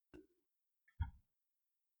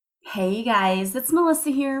Hey guys, it's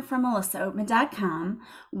Melissa here from melissaoatman.com.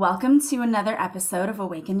 Welcome to another episode of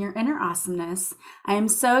Awaken Your Inner Awesomeness. I am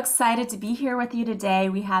so excited to be here with you today.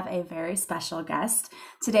 We have a very special guest.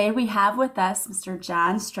 Today we have with us Mr.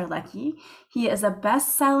 John Strelecky. He is a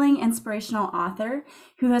best-selling inspirational author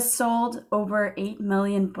who has sold over 8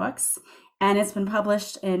 million books and it's been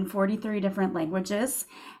published in 43 different languages.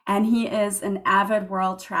 And he is an avid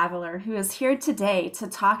world traveler who is here today to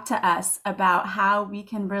talk to us about how we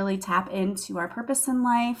can really tap into our purpose in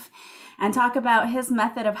life and talk about his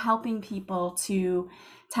method of helping people to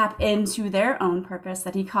tap into their own purpose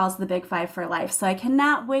that he calls the Big Five for life. So I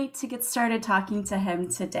cannot wait to get started talking to him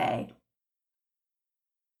today.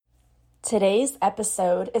 Today's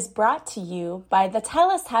episode is brought to you by the Tell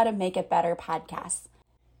Us How to Make It Better podcast.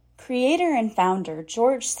 Creator and founder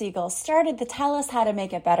George Siegel started the Tell Us How to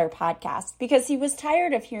Make It Better podcast because he was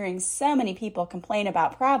tired of hearing so many people complain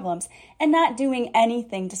about problems and not doing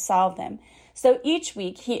anything to solve them. So each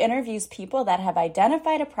week he interviews people that have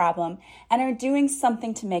identified a problem and are doing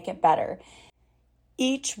something to make it better.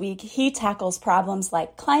 Each week he tackles problems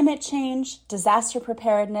like climate change, disaster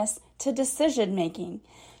preparedness, to decision making.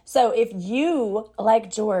 So if you,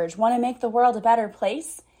 like George, want to make the world a better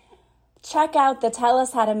place, check out the Tell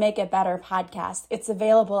Us How to Make It Better podcast. It's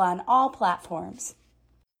available on all platforms.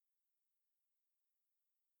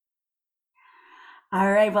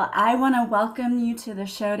 All right. Well, I want to welcome you to the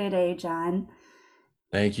show today, John.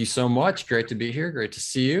 Thank you so much. Great to be here. Great to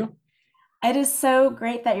see you. It is so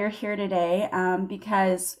great that you're here today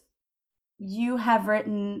because you have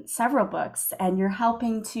written several books and you're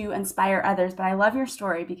helping to inspire others. But I love your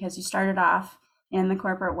story because you started off in the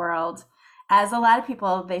corporate world. As a lot of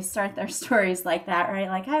people, they start their stories like that, right?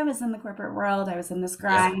 Like, I was in the corporate world, I was in this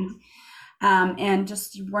grind, and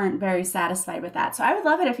just you weren't very satisfied with that. So I would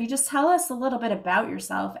love it if you just tell us a little bit about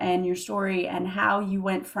yourself and your story and how you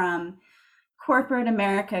went from corporate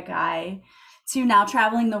America guy to now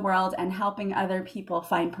traveling the world and helping other people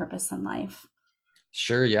find purpose in life.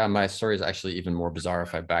 Sure. Yeah. My story is actually even more bizarre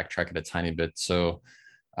if I backtrack it a tiny bit. So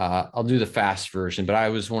I'll do the fast version, but I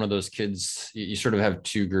was one of those kids. You sort of have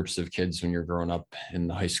two groups of kids when you're growing up in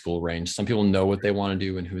the high school range. Some people know what they want to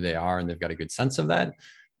do and who they are, and they've got a good sense of that.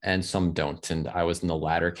 And some don't. And I was in the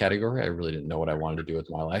latter category. I really didn't know what I wanted to do with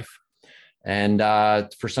my life. And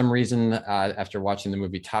for some reason, after watching the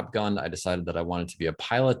movie Top Gun, I decided that I wanted to be a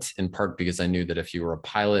pilot, in part because I knew that if you were a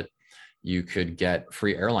pilot, you could get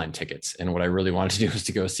free airline tickets. And what I really wanted to do was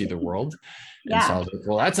to go see the world. And so I was like,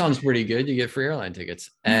 well, that sounds pretty good. You get free airline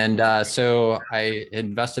tickets. And so I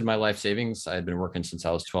invested my life savings. I had been working since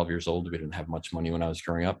I was 12 years old. We didn't have much money when I was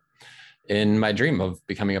growing up, in my dream of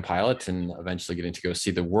becoming a pilot and eventually getting to go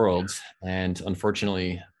see the world. And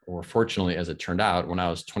unfortunately, or fortunately, as it turned out, when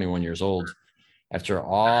I was 21 years old, after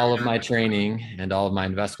all of my training and all of my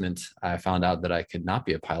investment, I found out that I could not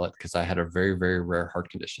be a pilot because I had a very, very rare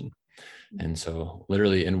heart condition. And so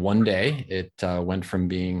literally in one day, it went from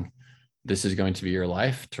being, this is going to be your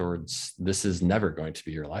life, towards this is never going to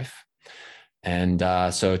be your life. And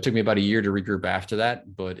so it took me about a year to regroup after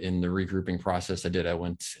that. But in the regrouping process, I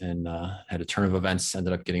went and had a turn of events,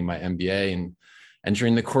 ended up getting my MBA and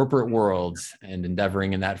entering the corporate world and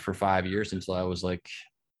endeavoring in that for 5 years until I was like,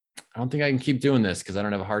 I don't think I can keep doing this because I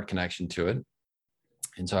don't have a hard connection to it.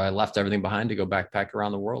 And so I left everything behind to go backpack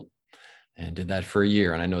around the world and did that for a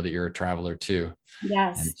year. And I know that you're a traveler too.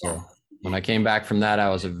 Yes. And so when I came back from that, I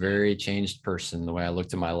was a very changed person. The way I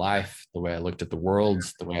looked at my life, the way I looked at the world,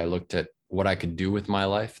 the way I looked at what I could do with my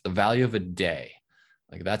life, the value of a day.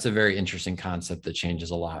 Like, that's a very interesting concept that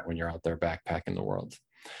changes a lot when you're out there backpacking the world.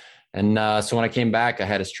 And so when I came back, I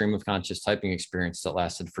had a stream of conscious typing experience that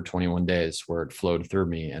lasted for 21 days where it flowed through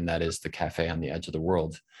me. And that is the cafe on the edge of the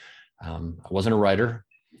world. I wasn't a writer.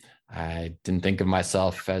 I didn't think of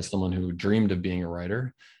myself as someone who dreamed of being a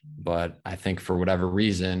writer, but I think for whatever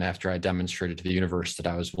reason, after I demonstrated to the universe that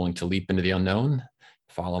I was willing to leap into the unknown,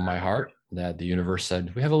 follow my heart, that the universe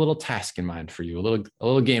said, we have a little task in mind for you, a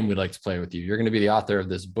little game we'd like to play with you. You're going to be the author of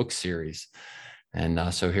this book series.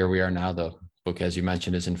 And so here we are now. The book, as you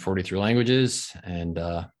mentioned, is in 43 languages, and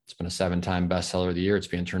it's been a 7-time bestseller of the year. It's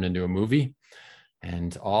being turned into a movie,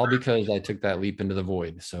 and all because I took that leap into the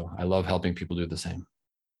void. So I love helping people do the same.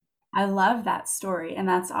 I love that story, and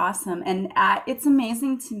that's awesome. And it's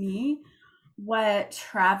amazing to me what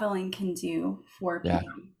traveling can do for Yeah.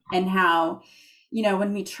 people and how,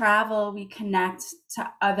 when we travel, we connect to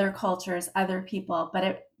other cultures, other people,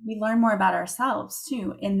 but we learn more about ourselves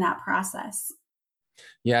too in that process.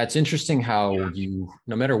 Yeah, it's interesting how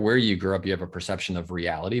no matter where you grew up, you have a perception of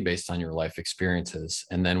reality based on your life experiences.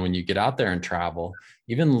 And then when you get out there and travel,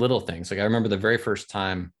 even little things, like I remember the very first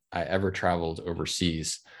time I ever traveled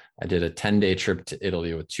overseas, I did a 10-day trip to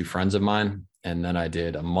Italy with two friends of mine. And then I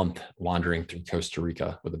did a month wandering through Costa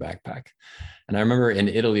Rica with a backpack. And I remember in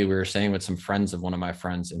Italy, we were staying with some friends of one of my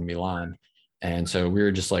friends in Milan. And so we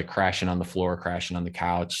were just like crashing on the floor, crashing on the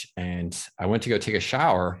couch. And I went to go take a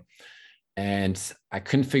shower and I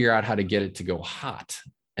couldn't figure out how to get it to go hot.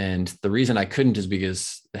 And the reason I couldn't is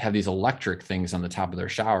because they have these electric things on the top of their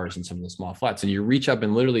showers in some of the small flats. And you reach up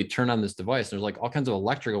and literally turn on this device. There's like all kinds of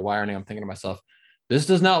electrical wiring. I'm thinking to myself, this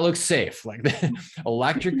does not look safe. Like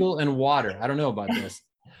electrical and water. I don't know about this,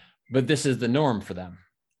 but this is the norm for them.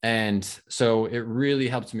 And so it really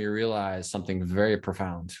helped me realize something very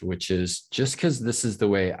profound, which is just because this is the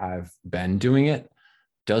way I've been doing it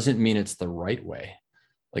doesn't mean it's the right way.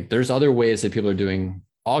 Like there's other ways that people are doing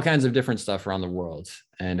all kinds of different stuff around the world.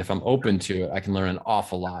 And if I'm open to it, I can learn an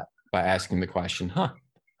awful lot by asking the question, I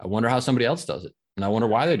wonder how somebody else does it. And I wonder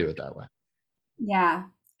why they do it that way. Yeah,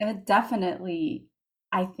 and it definitely,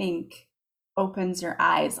 I think, opens your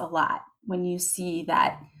eyes a lot when you see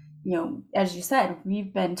that, as you said,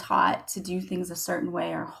 we've been taught to do things a certain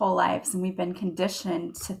way our whole lives, and we've been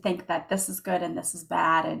conditioned to think that this is good and this is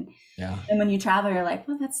bad. Yeah. And when you travel, you're like,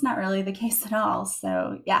 well, that's not really the case at all.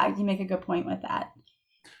 So yeah, you make a good point with that.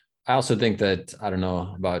 I also think that I don't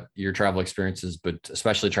know about your travel experiences, but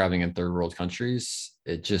especially traveling in third world countries,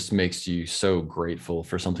 it just makes you so grateful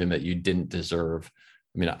for something that you didn't deserve.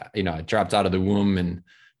 I mean, I dropped out of the womb and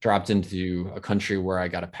dropped into a country where I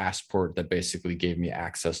got a passport that basically gave me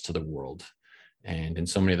access to the world. And in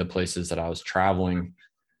so many of the places that I was traveling,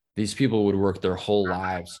 these people would work their whole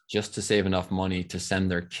lives just to save enough money to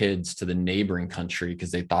send their kids to the neighboring country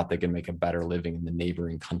because they thought they could make a better living in the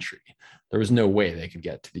neighboring country. There was no way they could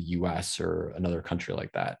get to the US or another country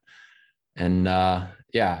like that. And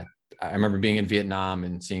yeah, I remember being in Vietnam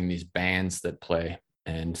and seeing these bands that play,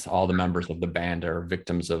 and all the members of the band are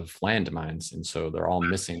victims of landmines. And so they're all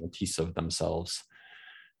missing a piece of themselves.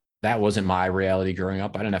 That wasn't my reality growing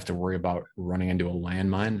up. I didn't have to worry about running into a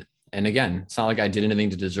landmine. And again, it's not like I did anything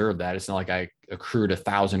to deserve that. It's not like I accrued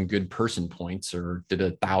 1,000 good person points or did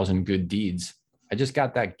 1,000 good deeds. I just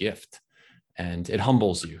got that gift, and it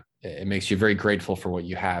humbles you. It makes you very grateful for what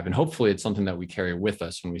you have. And hopefully it's something that we carry with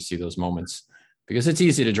us when we see those moments, because it's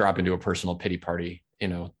easy to drop into a personal pity party.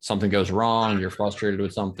 Something goes wrong, you're frustrated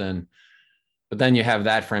with something, but then you have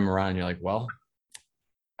that frame around and you're like, well,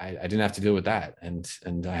 I didn't have to deal with that. And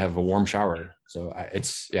I have a warm shower. So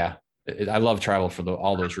I love travel for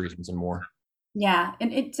all those reasons and more. Yeah,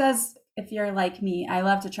 and it does. If you're like me, I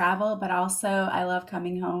love to travel, but also I love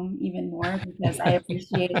coming home even more because I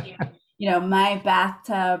appreciate, my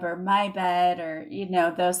bathtub or my bed or,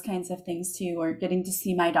 those kinds of things too, or getting to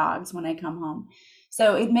see my dogs when I come home.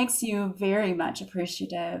 So it makes you very much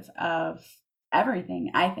appreciative of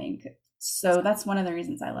everything, I think. So that's one of the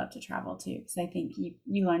reasons I love to travel too, because I think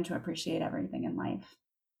you learn to appreciate everything in life.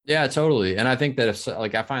 Yeah, totally. And I think that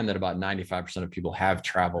I find that about 95% of people have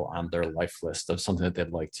travel on their life list of something that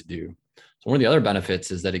they'd like to do. So one of the other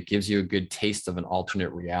benefits is that it gives you a good taste of an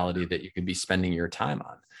alternate reality that you could be spending your time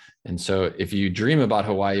on. And so if you dream about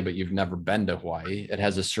Hawaii, but you've never been to Hawaii, it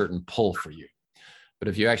has a certain pull for you. But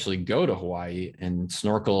if you actually go to Hawaii and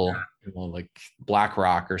snorkel, like Black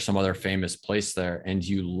Rock or some other famous place there, and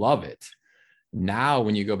you love it, now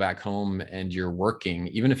when you go back home and you're working,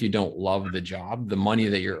 even if you don't love the job, the money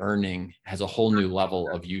that you're earning has a whole new level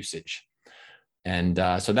of usage. And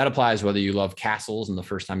so that applies whether you love castles and the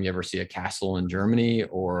first time you ever see a castle in Germany,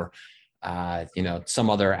 or some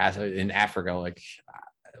other in Africa. Like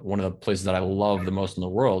one of the places that I love the most in the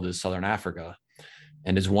world is Southern Africa.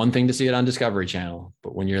 And it's one thing to see it on Discovery Channel,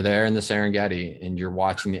 but when you're there in the Serengeti and you're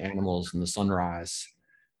watching the animals and the sunrise,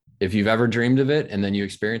 if you've ever dreamed of it and then you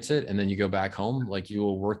experience it and then you go back home, like you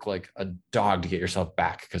will work like a dog to get yourself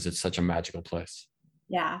back because it's such a magical place.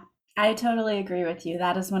 Yeah, I totally agree with you.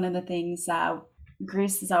 That is one of the things.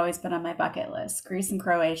 Greece has always been on my bucket list, Greece and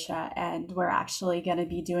Croatia. And we're actually going to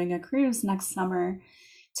be doing a cruise next summer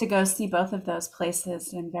to go see both of those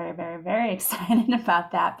places. And I'm very, very, very excited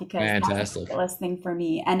about that because that's a Fantastic. bucket list thing for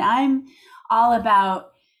me. And I'm all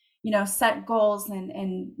about, set goals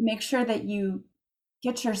and make sure that you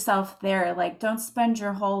get yourself there. Like, don't spend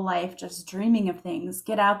your whole life just dreaming of things.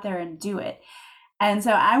 Get out there and do it. And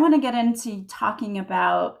so I want to get into talking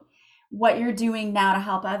about what you're doing now to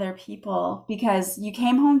help other people, because you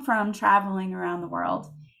came home from traveling around the world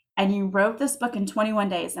and you wrote this book in 21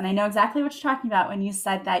 days. And I know exactly what you're talking about when you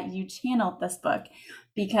said that you channeled this book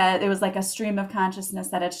because it was like a stream of consciousness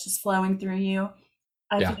that it's just flowing through you.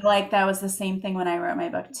 I Yeah. feel like that was the same thing when I wrote my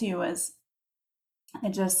book too, was it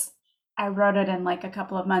just, I wrote it in like a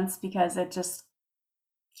couple of months because it just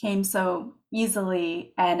came so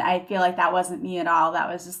easily. And I feel like that wasn't me at all.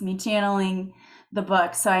 That was just me channeling the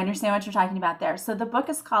book. So I understand what you're talking about there. So the book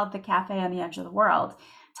is called The Cafe on the Edge of the World.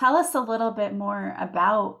 Tell us a little bit more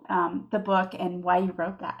about the book and why you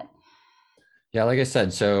wrote that. Yeah, like I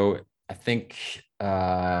said, so I think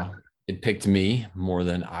it picked me more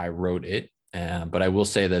than I wrote it. But I will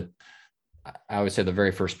say that I would say the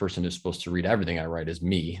very first person who's supposed to read everything I write is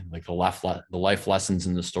me. Like the life lessons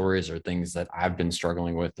and the stories are things that I've been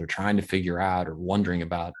struggling with, or trying to figure out, or wondering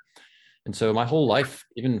about. And so my whole life,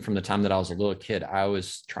 even from the time that I was a little kid, I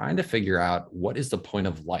was trying to figure out, what is the point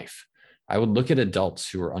of life? I would look at adults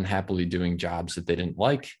who were unhappily doing jobs that they didn't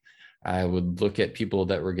like. I would look at people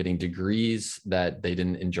that were getting degrees that they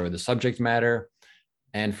didn't enjoy the subject matter.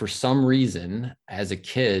 And for some reason, as a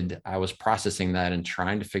kid, I was processing that and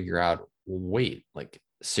trying to figure out, wait, like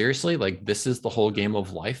seriously, like this is the whole game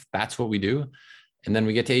of life. That's what we do. And then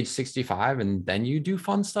we get to age 65 and then you do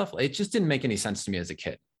fun stuff. It just didn't make any sense to me as a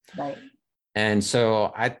kid. Right. And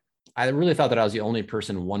so I really thought that I was the only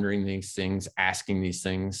person wondering these things, asking these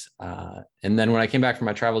things. And then when I came back from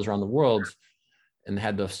my travels around the world and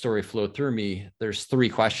had the story flow through me, there's 3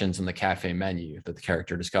 questions in the cafe menu that the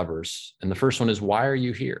character discovers. And the first one is, why are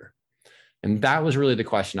you here? And that was really the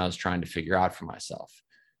question I was trying to figure out for myself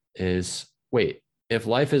is, wait, if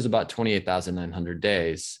life is about 28,900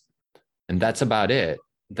 days and that's about it,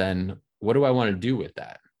 then what do I want to do with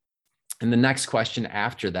that? And the next question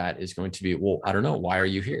after that is going to be, well, I don't know. Why are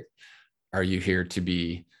you here? Are you here to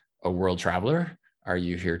be a world traveler? Are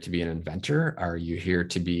you here to be an inventor? Are you here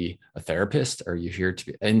to be a therapist? Are you here to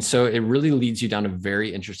be? And so it really leads you down a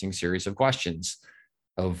very interesting series of questions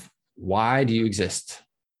of, why do you exist?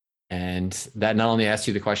 And that not only asks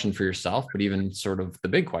you the question for yourself, but even sort of the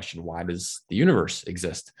big question, why does the universe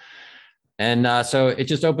exist? And so it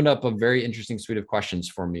just opened up a very interesting suite of questions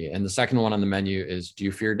for me. And the second one on the menu is, do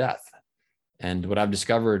you fear death? And what I've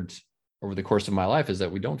discovered over the course of my life is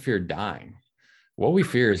that we don't fear dying. What we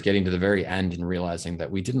fear is getting to the very end and realizing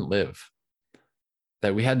that we didn't live,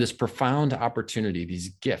 that we had this profound opportunity, these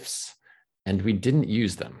gifts, and we didn't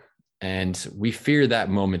use them. And we fear that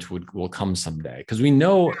moment will come someday, because we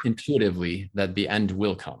know intuitively that the end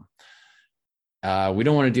will come. We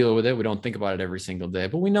don't want to deal with it. We don't think about it every single day,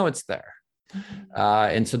 but we know it's there.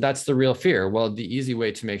 And so that's the real fear. Well, the easy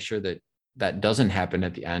way to make sure that that doesn't happen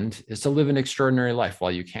at the end is to live an extraordinary life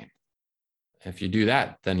while you can. If you do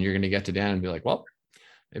that, then you're going to get to the end and be like, well,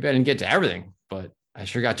 maybe I didn't get to everything, but I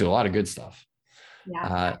sure got to a lot of good stuff.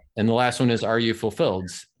 Yeah. And the last one is, are you fulfilled?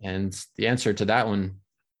 And the answer to that one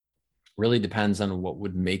really depends on what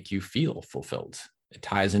would make you feel fulfilled. It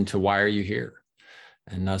ties into, why are you here?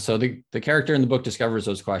 And so the character in the book discovers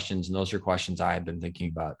those questions, and those are questions I had been thinking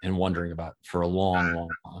about and wondering about for a long, long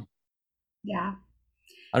time. Yeah.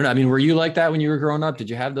 I don't know. I mean, were you like that when you were growing up? Did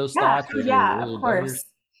you have those Yeah. thoughts? Were you Yeah, really of diverse? course.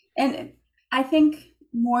 And I think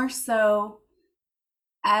more so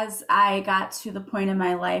as I got to the point in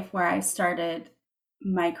my life where I started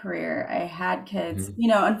my career, I had kids.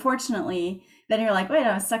 Mhm. Unfortunately, then you're like, wait,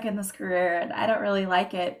 I'm stuck in this career and I don't really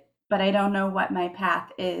like it, but I don't know what my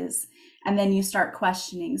path is. And then you start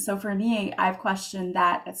questioning. So for me, I've questioned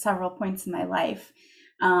that at several points in my life.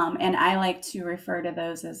 And I like to refer to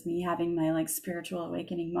those as me having my like spiritual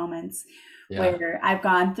awakening moments Yeah. where I've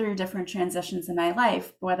gone through different transitions in my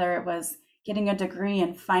life, whether it was getting a degree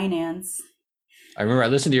in finance. I remember I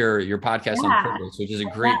listened to your podcast on Yeah, purpose, which is a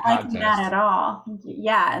not great liking that podcast. at all.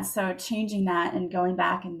 Yeah, and so changing that and going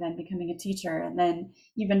back and then becoming a teacher and then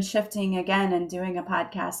even shifting again and doing a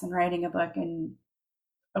podcast and writing a book and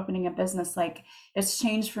opening a business, like it's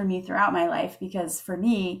changed for me throughout my life, because for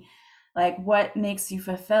me, like what makes you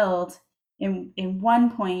fulfilled in one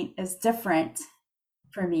point is different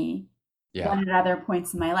for me Yeah. than at other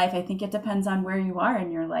points in my life. I think it depends on where you are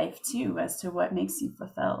in your life too, as to what makes you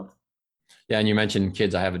fulfilled. Yeah. And you mentioned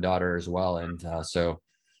kids. I have a daughter as well. And so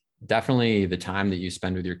definitely the time that you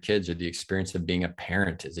spend with your kids, or the experience of being a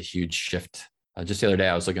parent, is a huge shift. Just the other day,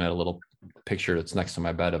 I was looking at a little picture that's next to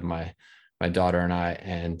my bed of my daughter and I,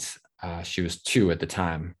 and she was 2 at the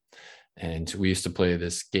time. And we used to play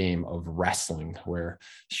this game of wrestling where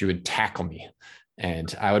she would tackle me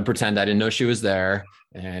and I would pretend I didn't know she was there.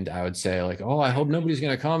 And I would say like, oh, I hope nobody's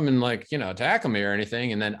going to come and like, tackle me or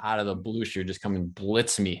anything. And then out of the blue, she would just come and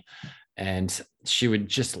blitz me. And she would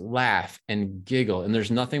just laugh and giggle. And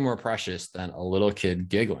there's nothing more precious than a little kid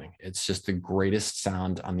giggling. It's just the greatest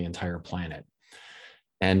sound on the entire planet.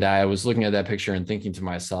 And I was looking at that picture and thinking to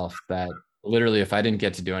myself that literally, if I didn't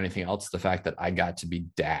get to do anything else, the fact that I got to be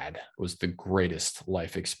dad was the greatest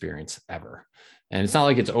life experience ever. And it's not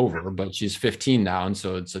like it's over, but she's 15 now. And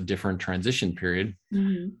so it's a different transition period.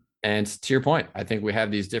 Mhm. And to your point, I think we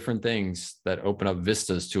have these different things that open up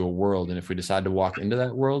vistas to a world. And if we decide to walk into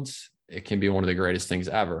that world, it can be one of the greatest things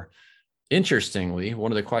ever. Interestingly,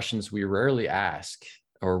 one of the questions we rarely ask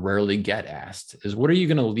or rarely get asked is, what are you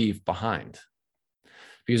going to leave behind?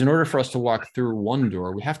 Because in order for us to walk through one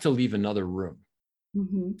door, we have to leave another room.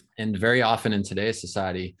 Mm-hmm. And very often in today's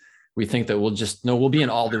society, we think that we'll be in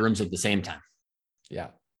all the rooms at the same time. Yeah.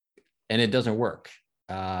 And it doesn't work.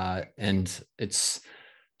 And it's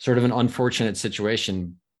sort of an unfortunate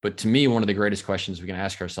situation. But to me, one of the greatest questions we can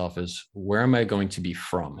ask ourselves is, where am I going to be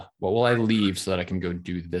from? What will I leave so that I can go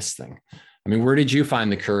do this thing? I mean, where did you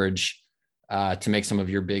find the courage to make some of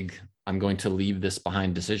your big, I'm going to leave this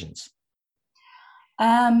behind decisions?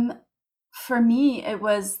 Um, for me, it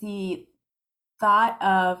was the thought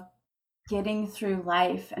of getting through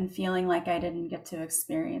life and feeling like I didn't get to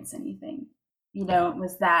experience anything. Yeah. It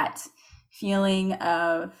was that feeling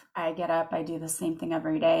of I get up, I do the same thing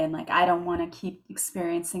every day, and like I don't want to keep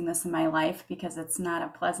experiencing this in my life because it's not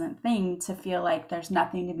a pleasant thing to feel like there's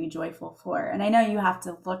nothing to be joyful for. And I know you have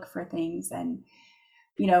to look for things and,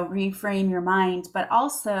 reframe your mind, but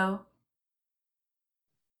also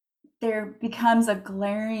there becomes a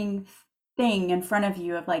glaring thing in front of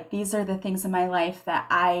you of like, these are the things in my life that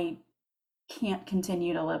I can't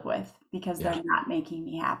continue to live with because Yeah. they're not making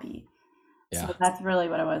me happy. So Yeah. that's really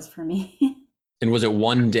what it was for me. And was it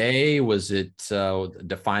one day? Was it a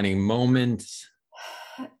defining moment?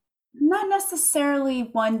 Not necessarily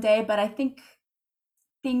one day, but I think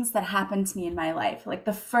things that happened to me in my life. Like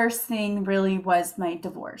the first thing really was my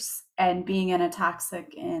divorce, and being in a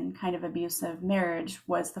toxic and kind of abusive marriage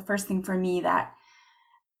was the first thing for me that,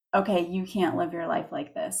 okay, you can't live your life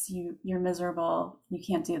like this. You're miserable. You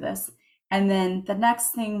can't do this. And then the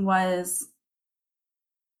next thing was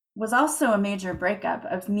also a major breakup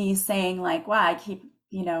of me saying like, wow, I keep,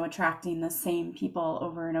 attracting the same people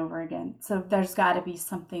over and over again. So there's got to be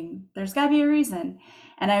a reason.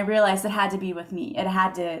 And I realized it had to be with me. I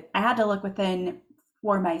had to look within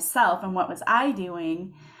for myself and what was I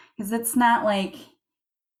doing? Because it's not like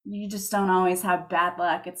you just don't always have bad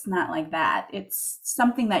luck. It's not like that. It's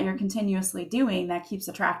something that you're continuously doing that keeps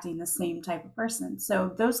attracting the same type of person.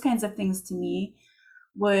 So those kinds of things to me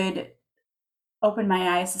would open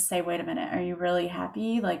my eyes to say, wait a minute, are you really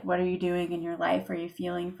happy? Like, what are you doing in your life? Are you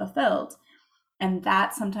feeling fulfilled? And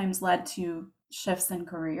that sometimes led to shifts in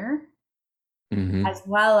career, Mm-hmm. as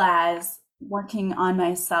well as working on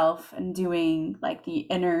myself and doing like the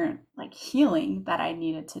inner like healing that I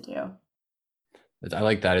needed to do. I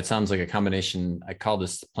like that. It sounds like a combination. I call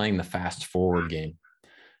this playing the fast forward game.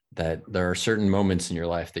 That there are certain moments in your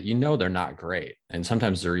life that they're not great. And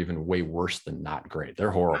sometimes they're even way worse than not great. They're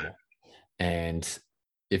horrible. And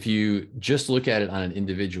if you just look at it on an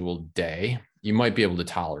individual day, you might be able to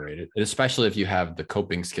tolerate it, especially if you have the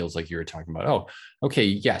coping skills like you were talking about. Oh, okay,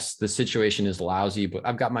 yes, the situation is lousy, but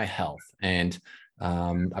I've got my health and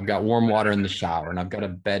I've got warm water in the shower and I've got a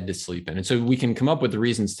bed to sleep in. And so we can come up with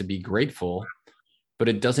reasons to be grateful, but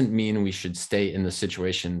it doesn't mean we should stay in the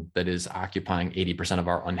situation that is occupying 80% of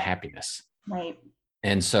our unhappiness. Right.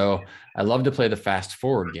 And so I love to play the fast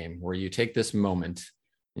forward game where you take this moment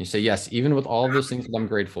and you say, yes, even with all of those things that I'm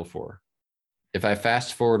grateful for, if I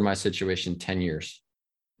fast forward my situation 10 years,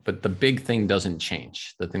 but the big thing doesn't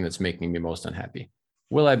change, the thing that's making me most unhappy,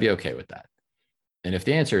 will I be okay with that? And if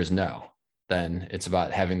the answer is no, then it's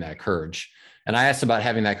about having that courage. And I asked about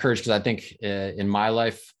having that courage because I think in my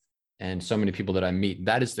life and so many people that I meet,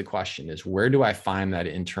 that is the question, is where do I find that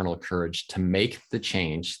internal courage to make the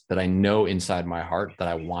change that I know inside my heart that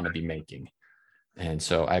I want to be making? And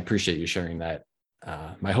so I appreciate you sharing that.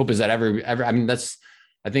 My hope is that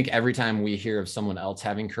I think every time we hear of someone else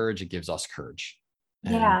having courage, it gives us courage.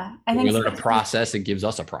 And Yeah. I when think we learn a especially, process, it gives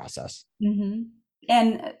us a process. hmm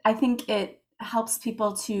and I think it helps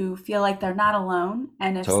people to feel like they're not alone.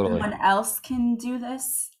 And if Totally. someone else can do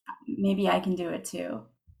this, maybe I can do it too.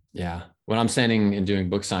 Yeah. When I'm standing and doing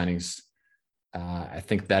book signings, I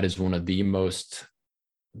think that is one of the most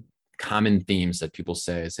common themes that people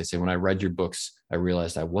say is they say, when I read your books, I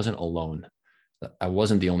realized I wasn't alone. I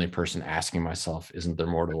wasn't the only person asking myself, isn't there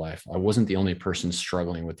more to life? I wasn't the only person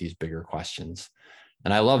struggling with these bigger questions.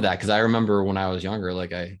 And I love that because I remember when I was younger,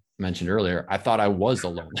 like I mentioned earlier, I thought I was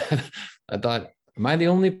alone. I thought, am I the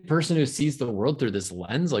only person who sees the world through this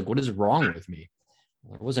lens? Like, what is wrong with me?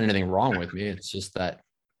 There wasn't anything wrong with me. It's just that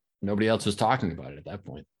nobody else was talking about it at that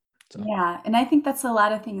point. So, Yeah, and I think that's a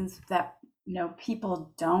lot of things that,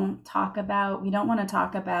 people don't talk about. We don't want to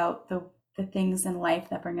talk about the things in life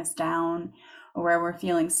that bring us down or where we're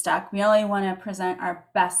feeling stuck. We only want to present our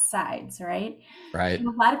best sides, right? right. And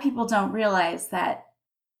a lot of people don't realize that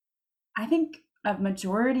I think a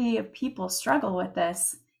majority of people struggle with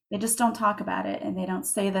this. They just don't talk about it and they don't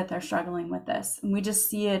say that they're struggling with this. And we just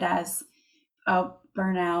see it as, oh,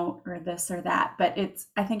 burnout or this or that. But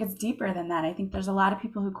I think it's deeper than that. I think there's a lot of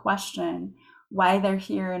people who question why they're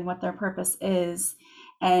here and what their purpose is.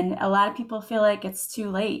 And a lot of people feel like it's too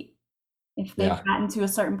late. If they've Yeah. gotten to a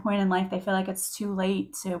certain point in life, they feel like it's too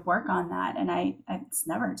late to work on that. And it's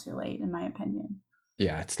never too late, in my opinion.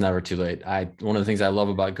 Yeah, it's never too late. One of the things I love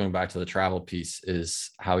about going back to the travel piece is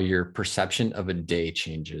how your perception of a day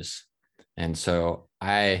changes. And so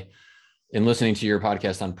in listening to your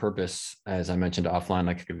podcast on purpose, as I mentioned offline,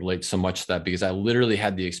 I could relate so much to that because I literally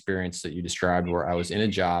had the experience that you described where I was in a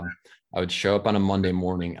job. I would show up on a Monday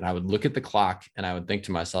morning and I would look at the clock and I would think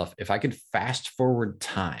to myself, if I could fast forward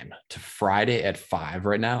time to Friday at 5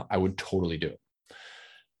 right now, I would totally do it.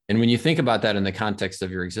 And when you think about that in the context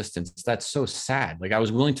of your existence, that's so sad. Like I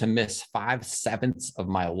was willing to miss 5/7 of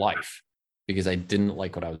my life because I didn't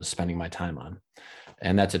like what I was spending my time on.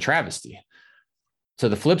 And that's a travesty. To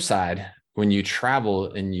the flip side, when you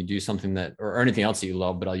travel and you do something that, or anything else that you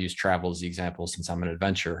love, but I'll use travel as the example since I'm an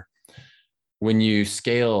adventurer. When you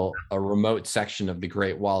scale a remote section of the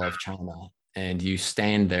Great Wall of China and you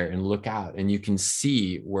stand there and look out and you can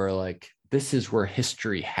see where like, this is where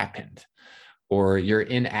history happened. Or you're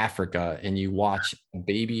in Africa and you watch a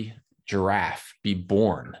baby giraffe be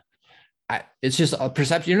born. It's just a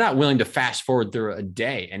perception. You're not willing to fast forward through a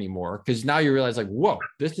day anymore because now you realize like, whoa,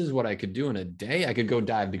 this is what I could do in a day. I could go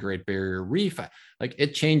dive the Great Barrier Reef. Like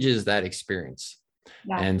it changes that experience.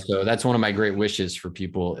 Yeah. And so that's one of my great wishes for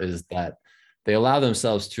people is that they allow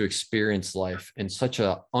themselves to experience life in such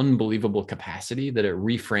an unbelievable capacity that it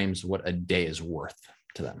reframes what a day is worth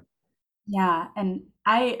to them. Yeah, and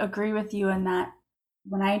I agree with you in that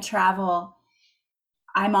when I travel,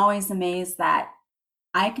 I'm always amazed that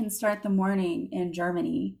I can start the morning in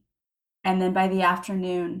Germany and then by the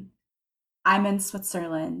afternoon, I'm in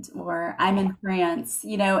Switzerland or I'm in France,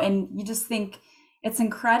 and you just think it's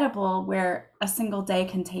incredible where a single day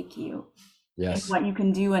can take you and Yes. what you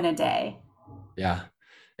can do in a day. Yeah.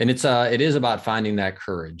 And it is about finding that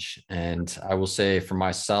courage. And I will say for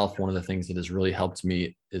myself, one of the things that has really helped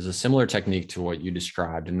me is a similar technique to what you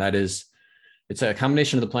described. And that is, it's a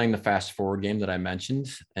combination of the playing the fast forward game that I mentioned.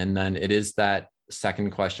 And then it is that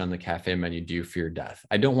second question on the cafe menu, do you fear death?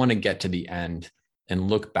 I don't want to get to the end and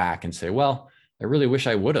look back and say, well, I really wish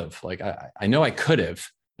I would have. Like, I know I could have.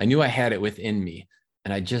 I knew I had it within me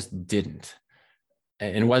and I just didn't.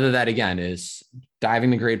 And whether that, again, is diving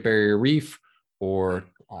the Great Barrier Reef or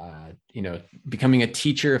becoming a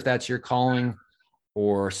teacher, if that's your calling,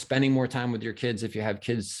 or spending more time with your kids, if you have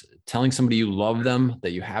kids, telling somebody you love them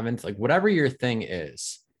that you haven't, like whatever your thing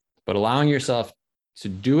is, but allowing yourself to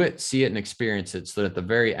do it, see it, and experience it so that at the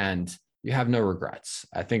very end, you have no regrets.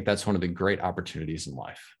 I think that's one of the great opportunities in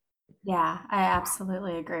life. Yeah, I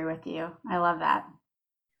absolutely agree with you. I love that.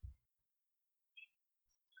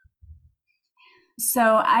 So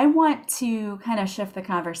I want to kind of shift the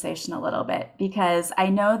conversation a little bit because I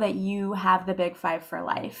know that you have the Big Five for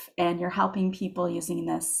life and you're helping people using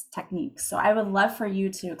this technique. So I would love for you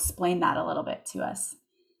to explain that a little bit to us.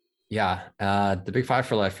 Yeah. The Big Five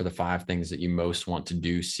for life are the 5 things that you most want to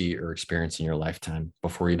do, see, or experience in your lifetime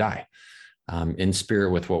before you die. In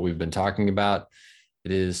spirit with what we've been talking about,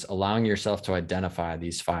 it is allowing yourself to identify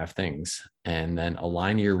these 5 things and then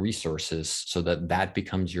align your resources so that that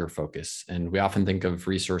becomes your focus. And we often think of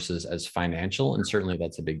resources as financial, and certainly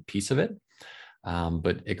that's a big piece of it.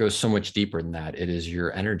 But it goes so much deeper than that. It is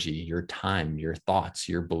your energy, your time, your thoughts,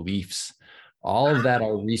 your beliefs. All of that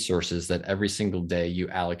are resources that every single day you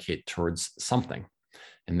allocate towards something.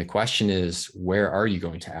 And the question is, where are you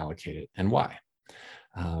going to allocate it and why?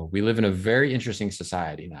 We live in a very interesting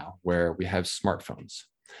society now where we have smartphones.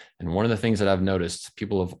 And one of the things that I've noticed,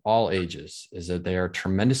 people of all ages, is that they are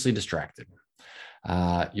tremendously distracted.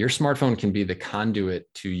 Your smartphone can be the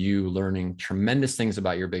conduit to you learning tremendous things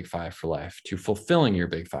about your Big Five for life, to fulfilling your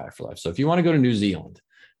Big Five for life. So if you want to go to New Zealand,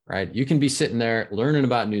 right, you can be sitting there learning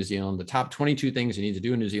about New Zealand, the top 22 things you need to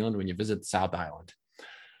do in New Zealand when you visit the South Island.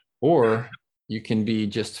 Or you can be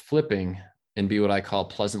just flipping and be what I call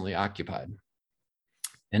pleasantly occupied.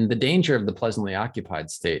 And the danger of the pleasantly occupied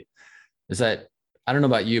state is that, I don't know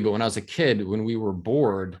about you, but when I was a kid, when we were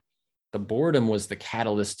bored, the boredom was the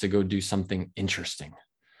catalyst to go do something interesting.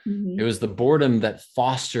 Mm-hmm. It was the boredom that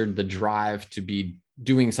fostered the drive to be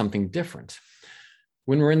doing something different.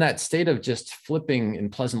 When we're in that state of just flipping and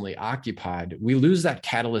pleasantly occupied, we lose that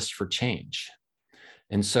catalyst for change.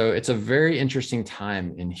 And so it's a very interesting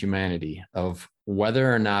time in humanity of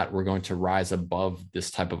whether or not we're going to rise above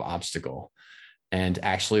this type of obstacle and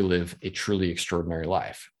actually live a truly extraordinary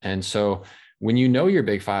life. And so When you know your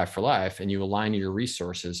big five for life and you align your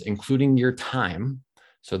resources, including your time,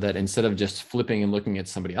 so that instead of just flipping and looking at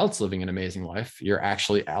somebody else living an amazing life, you're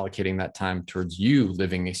actually allocating that time towards you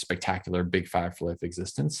living a spectacular big five for life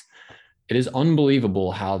existence. It is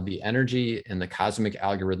unbelievable how the energy and the cosmic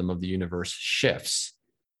algorithm of the universe shifts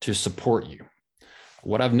to support you.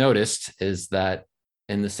 What I've noticed is that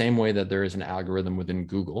in the same way that there is an algorithm within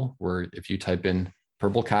Google, where if you type in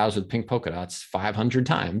purple cows with pink polka dots 500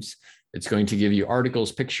 times, it's going to give you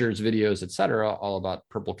articles, pictures, videos, etc., all about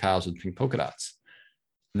purple cows with pink polka dots.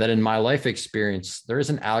 That in my life experience, there is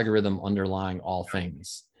an algorithm underlying all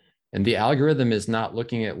things. And the algorithm is not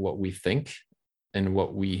looking at what we think and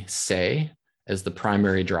what we say as the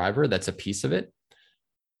primary driver. That's a piece of it.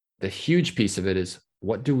 The huge piece of it is,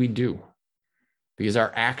 what do we do? Because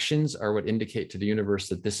our actions are what indicate to the universe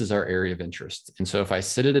that this is our area of interest. And so if I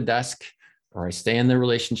sit at a desk or I stay in the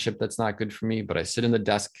relationship that's not good for me, but I sit in the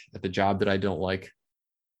desk at the job that I don't like,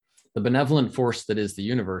 the benevolent force that is the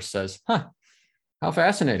universe says, how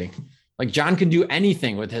fascinating. Like John could do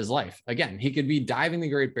anything with his life. Again, he could be diving the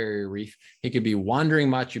Great Barrier Reef. He could be wandering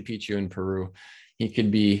Machu Picchu in Peru. He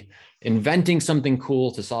could be inventing something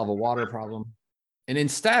cool to solve a water problem. And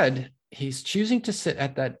instead, he's choosing to sit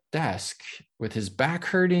at that desk with his back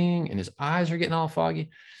hurting and his eyes are getting all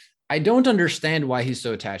foggy. I don't understand why he's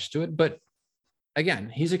so attached to it, but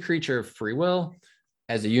again, he's a creature of free will.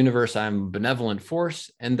 As a universe, I'm a benevolent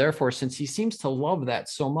force. And therefore, since he seems to love that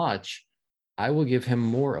so much, I will give him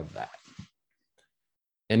more of that.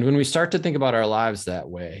 And when we start to think about our lives that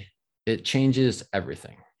way, it changes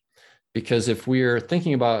everything. Because if we're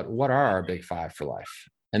thinking about what are our big five for life,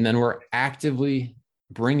 and then we're actively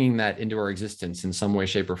bringing that into our existence in some way,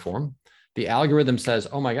 shape, or form, the algorithm says,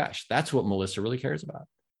 oh my gosh, that's what Melissa really cares about.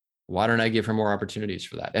 Why don't I give her more opportunities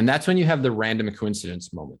for that? And that's when you have the random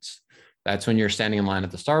coincidence moments. That's when you're standing in line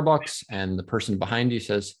at the Starbucks and the person behind you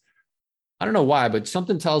says, I don't know why, but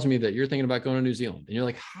something tells me that you're thinking about going to New Zealand. And you're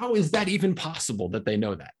like, how is that even possible that they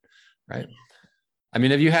know that? Right. I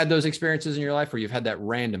mean, have you had those experiences in your life where you've had that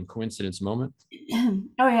random coincidence moment?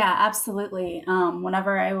 Oh yeah, absolutely.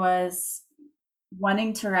 Whenever I was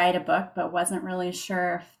wanting to write a book, but wasn't really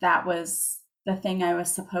sure if that was the thing I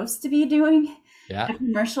was supposed to be doing, Yeah. a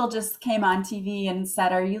commercial just came on TV and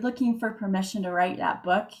said, "Are you looking for permission to write that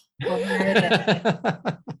book? Well, here it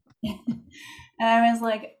is." And I was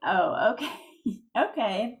like, "Oh, okay,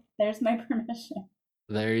 okay. There's my permission."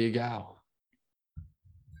 There you go.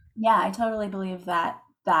 Yeah, I totally believe that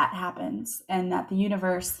that happens and that the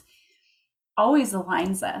universe always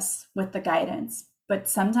aligns us with the guidance, but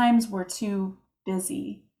sometimes we're too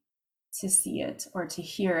busy to see it or to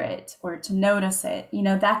hear it or to notice it.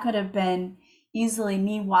 That could have been easily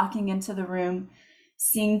me walking into the room,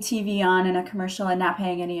 seeing TV on in a commercial and not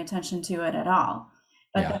paying any attention to it at all.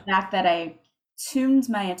 But Yeah. the fact that I tuned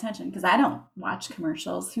my attention, because I don't watch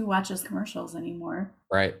commercials, who watches commercials anymore?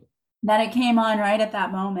 Right. That it came on right at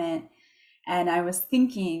that moment. And I was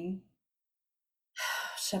thinking,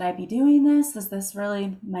 should I be doing this? Is this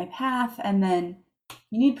really my path? And then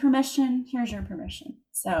you need permission. Here's your permission.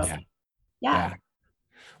 So, Yeah. yeah. Yeah.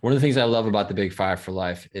 One of the things I love about the Big Five for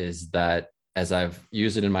life is that as I've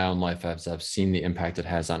used it in my own life, as I've seen the impact it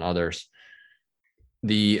has on others,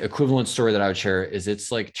 the equivalent story that I would share is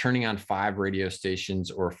it's like turning on 5 radio stations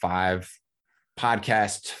or 5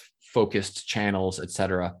 podcast focused channels, et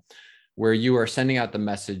cetera, where you are sending out the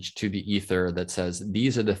message to the ether that says,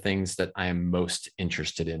 these are the things that I am most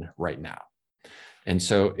interested in right now. And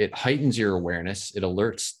so it heightens your awareness. It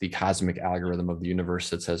alerts the cosmic algorithm of the universe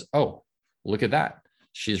that says, oh, look at that.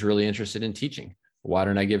 She's really interested in teaching. Why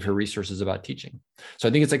don't I give her resources about teaching? So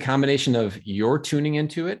I think it's a combination of your tuning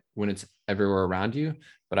into it when it's everywhere around you.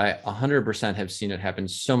 But I 100% have seen it happen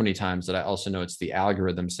so many times that I also know it's the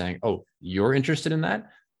algorithm saying, oh, you're interested in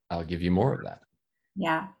that? I'll give you more of that.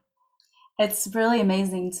 Yeah. It's really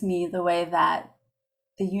amazing to me the way that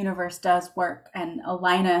the universe does work and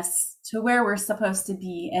align us to where we're supposed to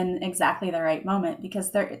be in exactly the right moment,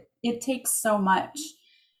 because it takes so much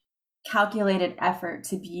calculated effort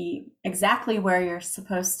to be exactly where you're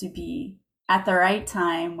supposed to be at the right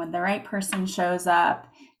time when the right person shows up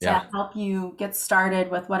to help you get started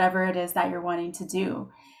with whatever it is that you're wanting to do.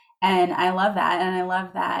 And I love that. And I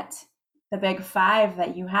love that the big five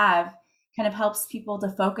that you have kind of helps people to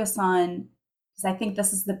focus on, because I think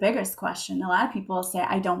this is the biggest question. A lot of people say,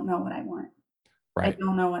 I don't know what I want. Right. I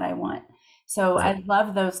don't know what I want. So Right. I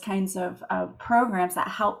love those kinds of programs that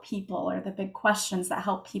help people, or the big questions that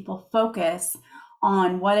help people focus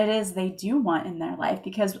on what it is they do want in their life.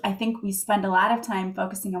 Because I think we spend a lot of time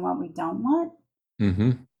focusing on what we don't want,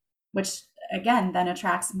 Mm-hmm. which again then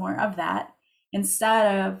attracts more of that,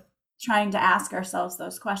 instead of trying to ask ourselves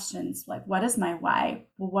those questions, like, what is my why?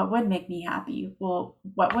 Well, what would make me happy? Well,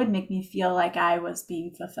 what would make me feel like I was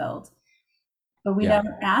being fulfilled? But we Yeah.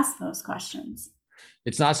 never ask those questions.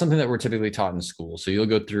 It's not something that we're typically taught in school. So you'll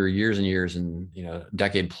go through years and years and,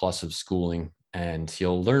 decade plus of schooling, and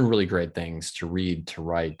you'll learn really great things to read, to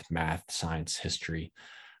write, math, science, history.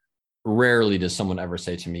 Rarely does someone ever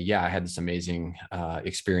say to me, yeah, I had this amazing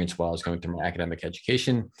experience while I was going through my academic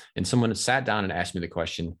education. And someone sat down and asked me the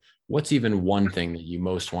question, what's even one thing that you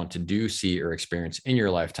most want to do, see, or experience in your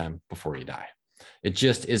lifetime before you die? It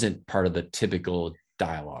just isn't part of the typical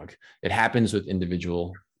dialogue. It happens with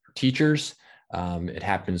individual teachers. It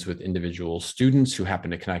happens with individual students who happen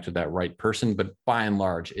to connect with that right person. But by and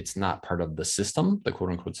large, it's not part of the system, the quote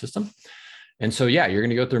unquote system. And so, yeah, you're going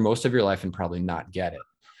to go through most of your life and probably not get it.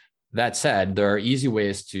 That said, there are easy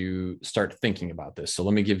ways to start thinking about this. So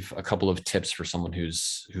let me give a couple of tips for someone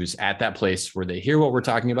who's at that place where they hear what we're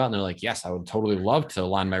talking about and they're like, yes, I would totally love to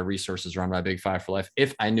align my resources around my big five for life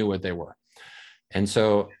if I knew what they were. And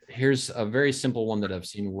so here's a very simple one that I've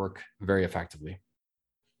seen work very effectively.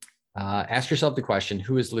 Ask yourself the question,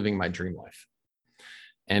 who is living my dream life?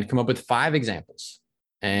 And come up with 5 examples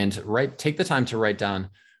and take the time to write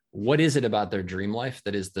down, what is it about their dream life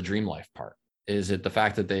that is the dream life part? Is it the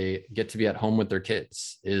fact that they get to be at home with their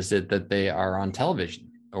kids? Is it that they are on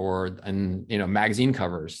television or in magazine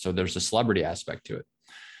covers, so there's a celebrity aspect to it?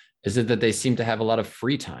 Is it that they seem to have a lot of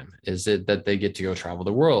free time? Is it that they get to go travel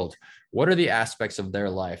the world? What are the aspects of their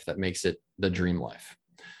life that makes it the dream life?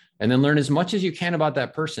 And then learn as much as you can about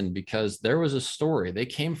that person, because there was a story. They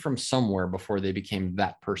came from somewhere before they became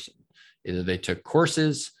that person. Either they took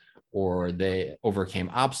courses or they overcame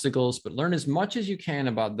obstacles, but learn as much as you can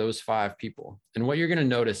about those 5 people. And what you're going to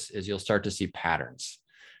notice is you'll start to see patterns.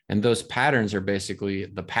 And those patterns are basically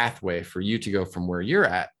the pathway for you to go from where you're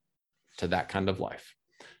at to that kind of life.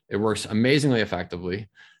 It works amazingly effectively.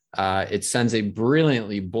 It sends a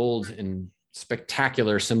brilliantly bold and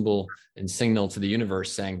spectacular symbol and signal to the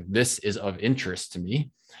universe saying, this is of interest to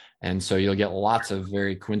me. And so you'll get lots of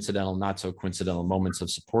very coincidental, not so coincidental moments of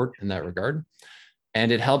support in that regard.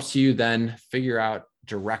 And it helps you then figure out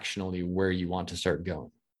directionally where you want to start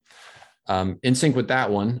going. In sync with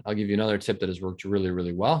that one, I'll give you another tip that has worked really,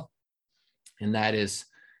 really well. And that is,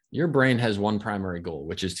 your brain has one primary goal,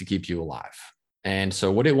 which is to keep you alive. And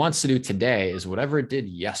so what it wants to do today is whatever it did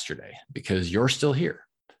yesterday, because you're still here.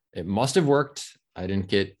 It must have worked. I didn't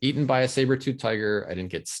get eaten by a saber-toothed tiger. I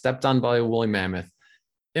didn't get stepped on by a woolly mammoth.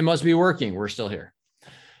 It must be working. We're still here.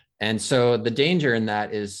 And so the danger in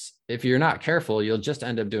that is, if you're not careful, you'll just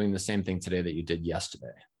end up doing the same thing today that you did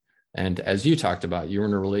yesterday. And as you talked about, you were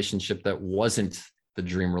in a relationship that wasn't the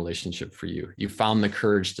dream relationship for you. You found the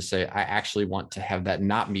courage to say, I actually want to have that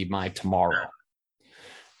not be my tomorrow.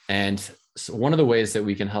 And so one of the ways that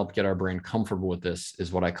we can help get our brain comfortable with this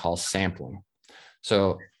is what I call sampling.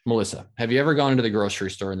 So, Melissa, have you ever gone into the grocery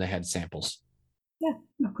store and they had samples? Yeah,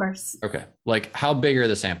 of course. Okay. Like, how big are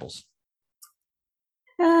the samples?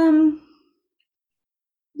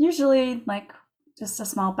 Usually like just a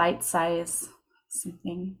small bite size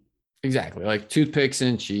something. Exactly. Like toothpicks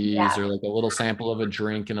and cheese, or like a little sample of a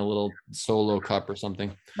drink in a little solo cup or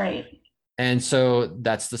something. Right. And so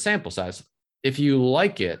that's the sample size. If you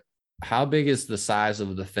like it, how big is the size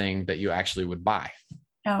of the thing that you actually would buy?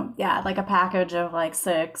 Oh, yeah, like a package of like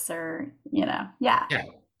 6 or, yeah. Yeah.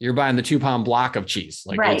 You're buying the 2-pound block of cheese.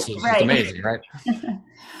 Like, right, it's just amazing, right?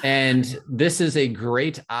 And this is a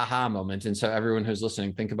great aha moment. And so everyone who's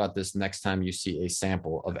listening, think about this next time you see a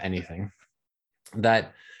sample of anything,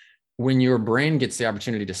 that when your brain gets the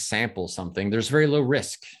opportunity to sample something, there's very low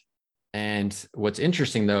risk. And what's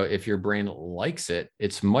interesting, though, if your brain likes it,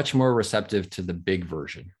 it's much more receptive to the big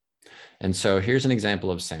version. And so here's an example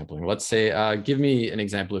of sampling. Let's say, give me an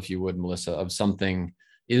example, if you would, Melissa, of something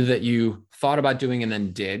either that you thought about doing and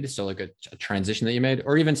then did, so like a transition that you made,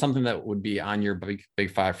 or even something that would be on your big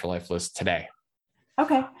 5 for life list today.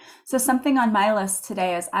 Okay. So something on my list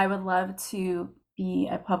today is I would love to be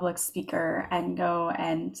a public speaker and go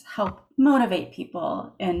and help motivate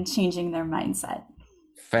people in changing their mindset.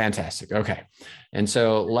 Fantastic. Okay. And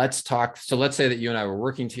so let's talk. So let's say that you and I were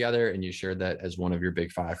working together and you shared that as one of your big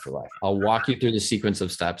 5 for life. I'll walk you through the sequence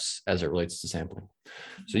of steps as it relates to sampling.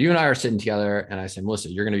 So you and I are sitting together and I say, Melissa,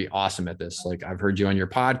 you're going to be awesome at this. Like, I've heard you on your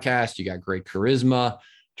podcast. You got great charisma,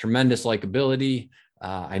 tremendous likability.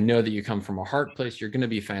 I know that you come from a heart place. You're going to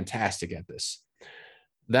be fantastic at this.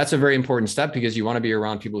 That's a very important step, because you want to be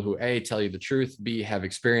around people who, A, tell you the truth, B, have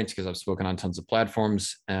experience, because I've spoken on tons of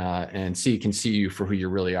platforms, and C, can see you for who you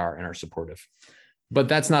really are and are supportive. But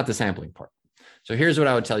that's not the sampling part. So here's what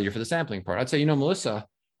I would tell you for the sampling part. I'd say, Melissa,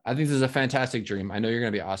 I think this is a fantastic dream. I know you're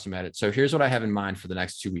going to be awesome at it. So here's what I have in mind for the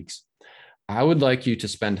next 2 weeks. I would like you to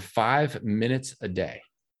spend 5 minutes a day,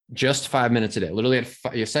 just 5 minutes a day. Literally,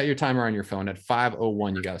 you set your timer on your phone at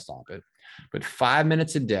 5:01. You got to stop it. But 5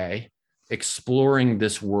 minutes a day exploring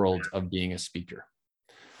this world of being a speaker.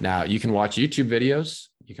 Now, you can watch YouTube videos.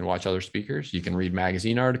 You can watch other speakers. You can read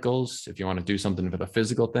magazine articles. If you want to do something with a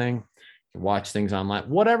physical thing, you can watch things online,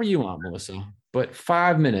 whatever you want, Melissa. But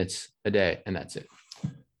 5 minutes a day, and that's it.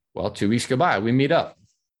 Well, 2 weeks go by. We meet up.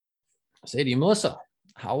 I say to you, Melissa,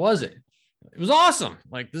 how was it? It was awesome.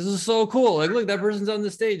 Like, this is so cool. Like, look, that person's on the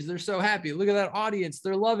stage. They're so happy. Look at that audience.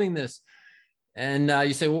 They're loving this. And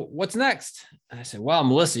you say, well, what's next? And I say, well,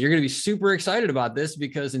 Melissa, you're going to be super excited about this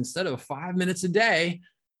because instead of 5 minutes a day,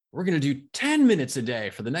 we're going to do 10 minutes a day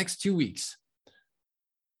for the next 2 weeks.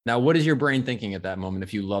 Now, what is your brain thinking at that moment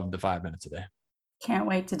if you loved the 5 minutes a day? Can't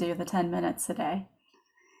wait to do the 10 minutes a day.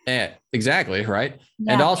 Yeah, exactly. Right.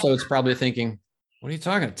 Yeah. And also it's probably thinking, what are you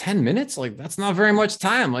talking about? 10 minutes? Like, that's not very much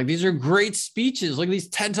time. Like, these are great speeches. Like, these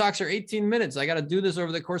TED Talks are 18 minutes. I got to do this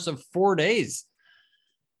over the course of 4 days.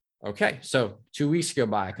 Okay. So 2 weeks go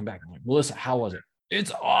by, I come back. I'm like, Melissa, how was it?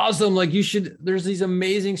 It's awesome. Like, there's these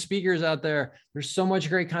amazing speakers out there. There's so much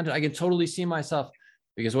great content. I can totally see myself,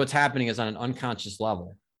 because what's happening is on an unconscious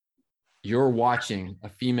level, you're watching a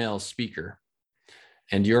female speaker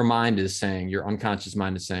and your unconscious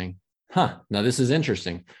mind is saying, now this is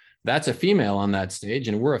interesting. That's a female on that stage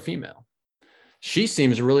and we're a female. She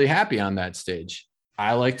seems really happy on that stage.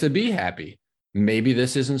 I like to be happy. Maybe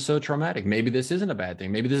this isn't so traumatic. Maybe this isn't a bad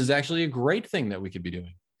thing. Maybe this is actually a great thing that we could be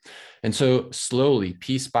doing. And so slowly,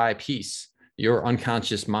 piece by piece, your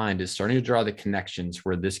unconscious mind is starting to draw the connections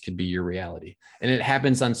where this could be your reality. And it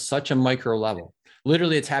happens on such a micro level.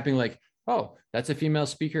 Literally, it's happening like, oh, that's a female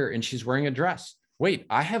speaker and she's wearing a dress. Wait,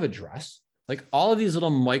 I have a dress. Like, all of these little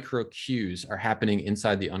micro cues are happening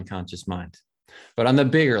inside the unconscious mind. But on the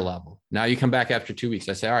bigger level, now you come back after 2 weeks.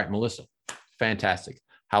 I say, all right, Melissa, fantastic.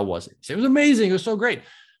 How was it? You say, it was amazing. It was so great. I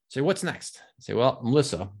say, what's next? I say, well,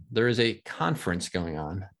 Melissa, there is a conference going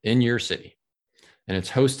on in your city, and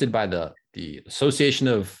it's hosted by the Association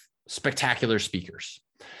of Spectacular Speakers.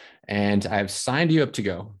 And I've signed you up to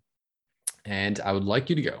go, and I would like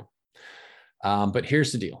you to go. But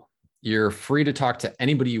here's the deal. You're free to talk to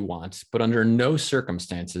anybody you want, but under no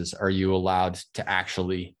circumstances are you allowed to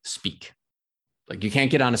actually speak. Like, you can't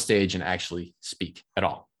get on a stage and actually speak at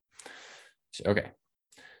all. So, okay.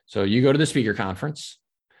 So you go to the speaker conference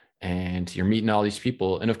and you're meeting all these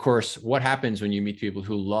people. And of course, what happens when you meet people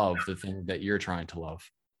who love the thing that you're trying to love?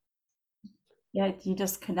 Yeah, you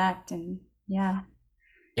just connect and yeah.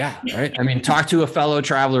 Yeah, right. I mean, talk to a fellow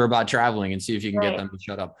traveler about traveling and see if you can Right. get them to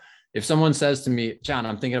shut up. If someone says to me, John,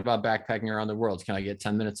 I'm thinking about backpacking around the world. Can I get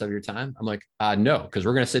 10 minutes of your time? I'm like, no, because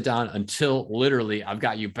we're going to sit down until literally I've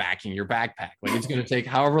got you back in your backpack. Like, it's going to take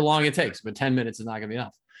however long it takes, but 10 minutes is not going to be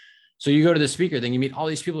enough. So you go to the speaker, then you meet all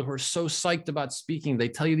these people who are so psyched about speaking. They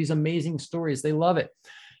tell you these amazing stories. They love it.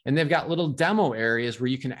 And they've got little demo areas where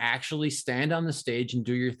you can actually stand on the stage and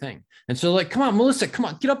do your thing. And so, like, come on, Melissa, come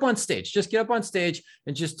on, get up on stage. Just get up on stage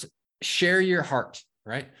and just share your heart,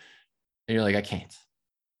 right? And you're like, I can't.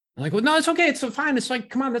 I'm like, well, no, it's okay. It's so fine. It's like,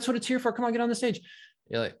 come on, that's what it's here for. Come on, get on the stage.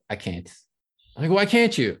 You're like, I can't. I'm like, why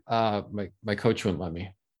can't you? My coach wouldn't let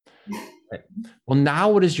me. Right. Well, now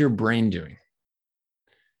what is your brain doing?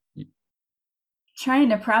 Trying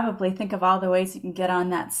to probably think of all the ways you can get on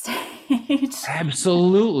that stage.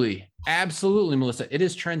 Absolutely. Absolutely, Melissa. It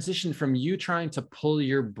is transitioned from you trying to pull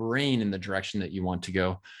your brain in the direction that you want to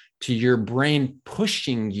go to your brain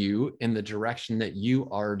pushing you in the direction that you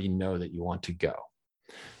already know that you want to go.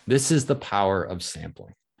 This is the power of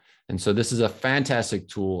sampling. And so this is a fantastic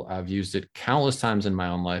tool. I've used it countless times in my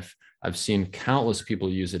own life. I've seen countless people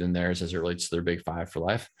use it in theirs as it relates to their big five for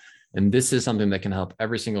life. And this is something that can help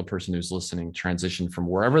every single person who's listening transition from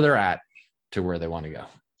wherever they're at to where they want to go.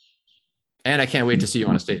 And I can't wait to see you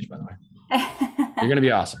on a stage, by the way. You're going to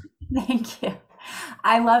be awesome. Thank you.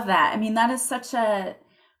 I love that. I mean, that is such a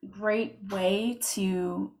great way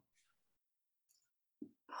to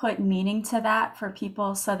put meaning to that for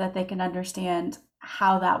people so that they can understand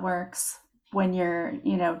how that works when you're,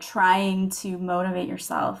 trying to motivate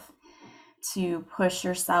yourself, to push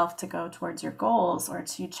yourself to go towards your goals or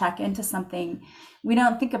to check into something. We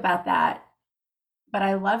don't think about that, but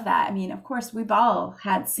I love that. I mean, of course, we've all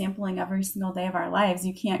had sampling every single day of our lives.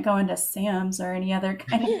 You can't go into Sam's or any other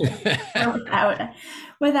kind of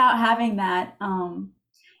without having that.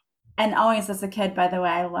 And always as a kid, by the way,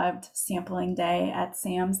 I loved sampling day at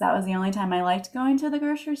Sam's. That was the only time I liked going to the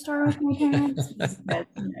grocery store with my parents. But,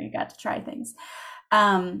 you got to try things.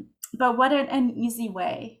 But what an easy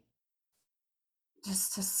way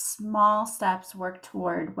just to small steps work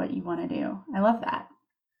toward what you want to do. I love that.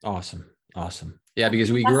 Awesome. Awesome. Yeah, And because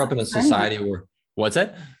it's we grew up in accessible a for anyone. society where what's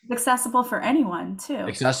that? It's accessible for anyone too.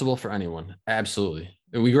 Accessible for anyone. Absolutely.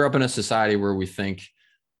 We grew up in a society where we think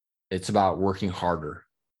it's about working harder,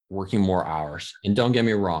 working more hours. And don't get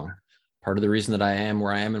me wrong, part of the reason that I am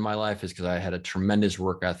where I am in my life is because I had a tremendous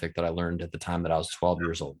work ethic that I learned at the time that I was 12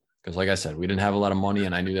 years old. Because, like I said, we didn't have a lot of money,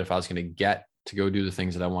 and I knew that if I was going to get to go do the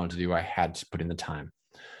things that I wanted to do, I had to put in the time.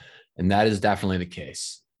 And that is definitely the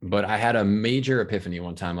case. But I had a major epiphany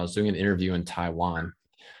one time. I was doing an interview in Taiwan.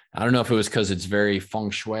 I don't know if it was because it's very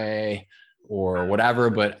feng shui or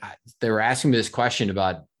whatever, but they were asking me this question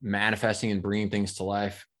about manifesting and bringing things to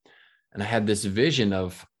life. And I had this vision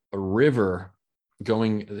of a river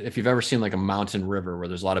going, if you've ever seen like a mountain river where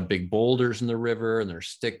there's a lot of big boulders in the river and there's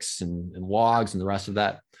sticks and logs and the rest of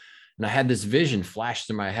that. And I had this vision flash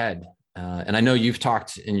through my head. And I know you've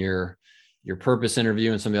talked in your purpose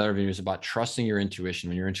interview and some of the other interviews about trusting your intuition.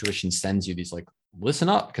 When your intuition sends you these, like, listen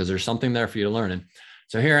up, because there's something there for you to learn. And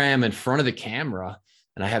so here I am in front of the camera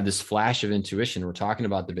and I have this flash of intuition. We're talking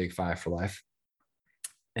about the big five for life.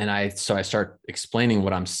 And I start explaining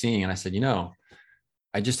what I'm seeing. And I said,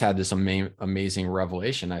 I just had this amazing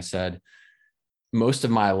revelation. I said, most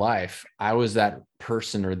of my life, I was that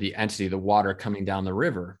person or the entity, the water coming down the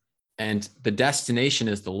river. And the destination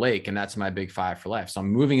is the lake. And that's my big five for life. So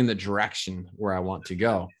I'm moving in the direction where I want to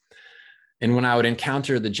go. And when I would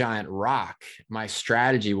encounter the giant rock, my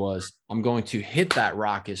strategy was I'm going to hit that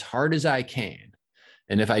rock as hard as I can.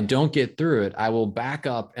 And if I don't get through it, I will back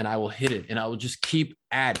up and I will hit it and I will just keep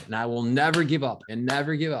at it. And I will never give up and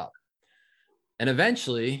never give up. And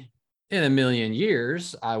eventually, in a million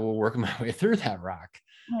years, I will work my way through that rock.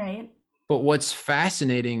 Right. But what's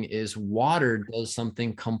fascinating is water does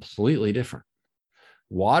something completely different.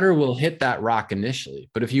 Water will hit that rock initially,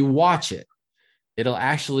 but if you watch it, it'll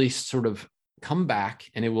actually sort of come back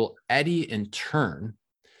and it will eddy and turn,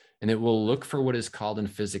 and it will look for what is called in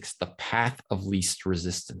physics the path of least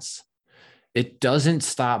resistance. It doesn't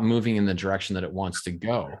stop moving in the direction that it wants to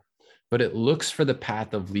go, but it looks for the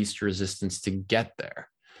path of least resistance to get there.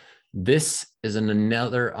 This is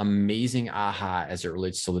another amazing aha as it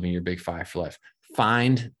relates to living your big five for life.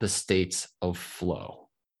 Find the states of flow.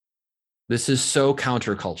 This is so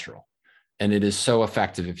countercultural, and it is so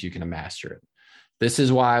effective if you can master it. This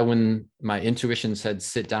is why when my intuition said,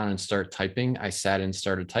 sit down and start typing, I sat and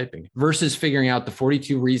started typing versus figuring out the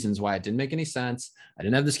 42 reasons why it didn't make any sense. I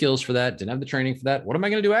didn't have the skills for that, didn't have the training for that. What am I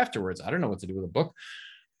going to do afterwards? I don't know what to do with a book.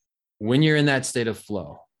 When you're in that state of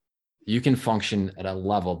flow, you can function at a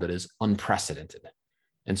level that is unprecedented.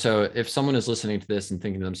 And so if someone is listening to this and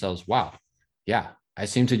thinking to themselves, wow, yeah, I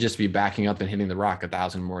seem to just be backing up and hitting the rock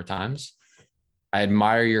 1,000 more times. I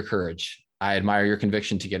admire your courage. I admire your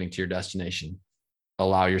conviction to getting to your destination.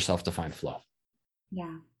 Allow yourself to find flow.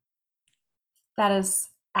 Yeah. That is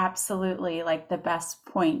absolutely like the best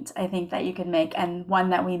point I think that you could make, and one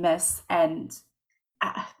that we miss. And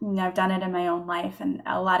I've done it in my own life, and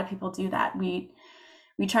a lot of people do that. We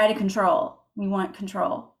try to control. We want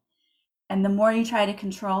control. And the more you try to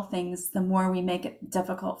control things, the more we make it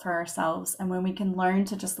difficult for ourselves. And when we can learn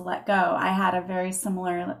to just let go, I had a very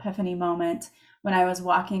similar epiphany moment when I was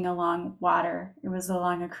walking along water. It was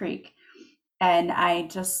along a creek. And I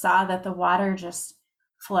just saw that the water just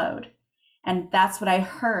flowed. And that's what I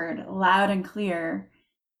heard loud and clear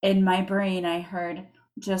in my brain. I heard,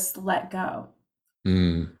 just let go.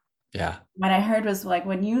 Yeah. What I heard was like,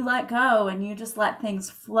 when you let go and you just let things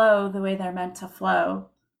flow the way they're meant to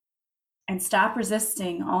flow and stop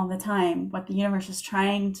resisting all the time what the universe is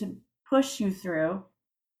trying to push you through,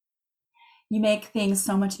 you make things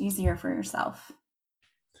so much easier for yourself.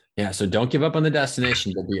 Yeah. So don't give up on the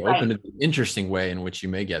destination, but be open Right. to the interesting way in which you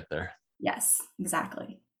may get there. Yes,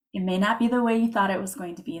 exactly. It may not be the way you thought it was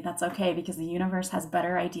going to be. That's okay, because the universe has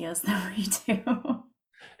better ideas than we do.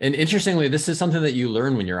 And interestingly, this is something that you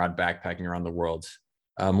learn when you're out backpacking around the world.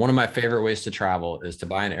 One of my favorite ways to travel is to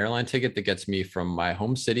buy an airline ticket that gets me from my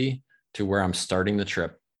home city to where I'm starting the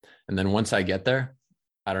trip. And then once I get there,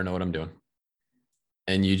 I don't know what I'm doing.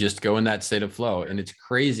 And you just go in that state of flow. And it's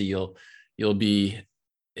crazy. You'll be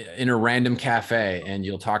in a random cafe and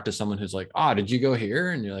you'll talk to someone who's like, oh, did you go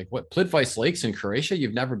here? And you're like, what, Plitvice Lakes in Croatia?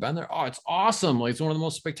 You've never been there? Oh, it's awesome. Like, it's one of the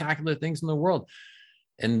most spectacular things in the world.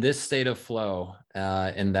 And this state of flow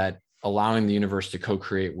and that allowing the universe to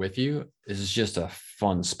co-create with you is just a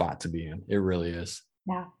fun spot to be in. It really is.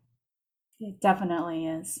 Yeah, it definitely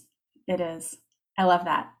is. It is. I love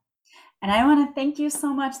that. And I want to thank you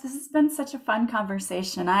so much. This has been such a fun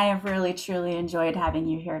conversation. I have really, truly enjoyed having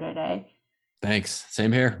you here today. Thanks.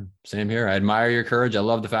 Same here. Same here. I admire your courage. I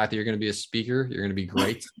love the fact that you're going to be a speaker. You're going to be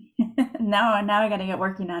great. Now I got to get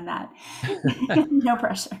working on that. No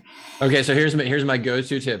pressure. Okay, so here's my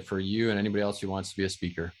go-to tip for you and anybody else who wants to be a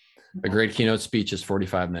speaker. A great keynote speech is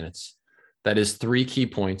 45 minutes. That is 3 key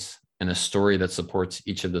points and a story that supports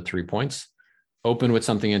each of the 3 points. Open with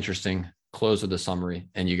something interesting, close with a summary,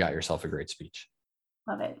 and you got yourself a great speech.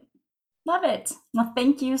 Love it. Love it. Well,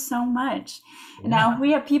 thank you so much. Yeah. Now,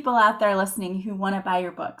 we have people out there listening who want to buy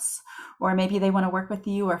your books, or maybe they want to work with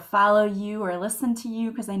you or follow you or listen to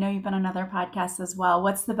you, because I know you've been on other podcasts as well.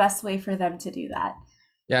 What's the best way for them to do that?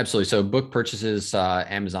 Yeah, absolutely. So book purchases,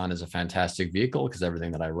 Amazon is a fantastic vehicle because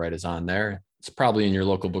everything that I write is on there. It's probably in your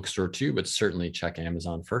local bookstore too, but certainly check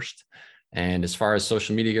Amazon first. And as far as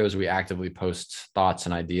social media goes, we actively post thoughts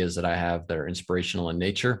and ideas that I have that are inspirational in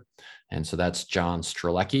nature. And so that's John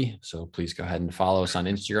Strelecki. So please go ahead and follow us on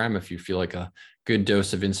Instagram if you feel like a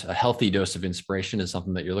healthy dose of inspiration is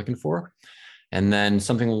something that you're looking for. And then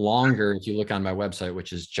something longer, if you look on my website,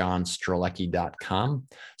 which is johnstrelecki.com,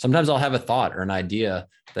 sometimes I'll have a thought or an idea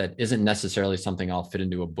that isn't necessarily something I'll fit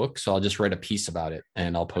into a book. So I'll just write a piece about it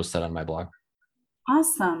and I'll post that on my blog.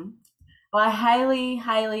 Awesome. Well, I highly,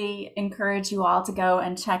 highly encourage you all to go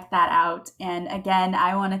and check that out. And again,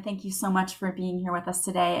 I want to thank you so much for being here with us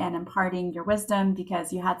today and imparting your wisdom,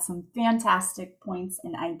 because you had some fantastic points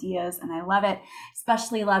and ideas, and I love it.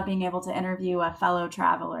 Especially love being able to interview a fellow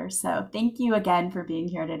traveler. So thank you again for being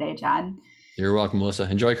here today, John. You're welcome, Melissa.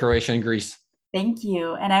 Enjoy Croatia and Greece. Thank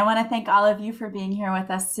you. And I want to thank all of you for being here with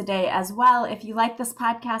us today as well. If you like this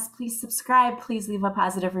podcast, please subscribe. Please leave a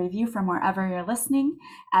positive review from wherever you're listening.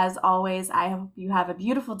 As always, I hope you have a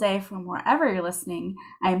beautiful day from wherever you're listening.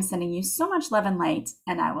 I am sending you so much love and light,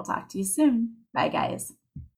 and I will talk to you soon. Bye, guys.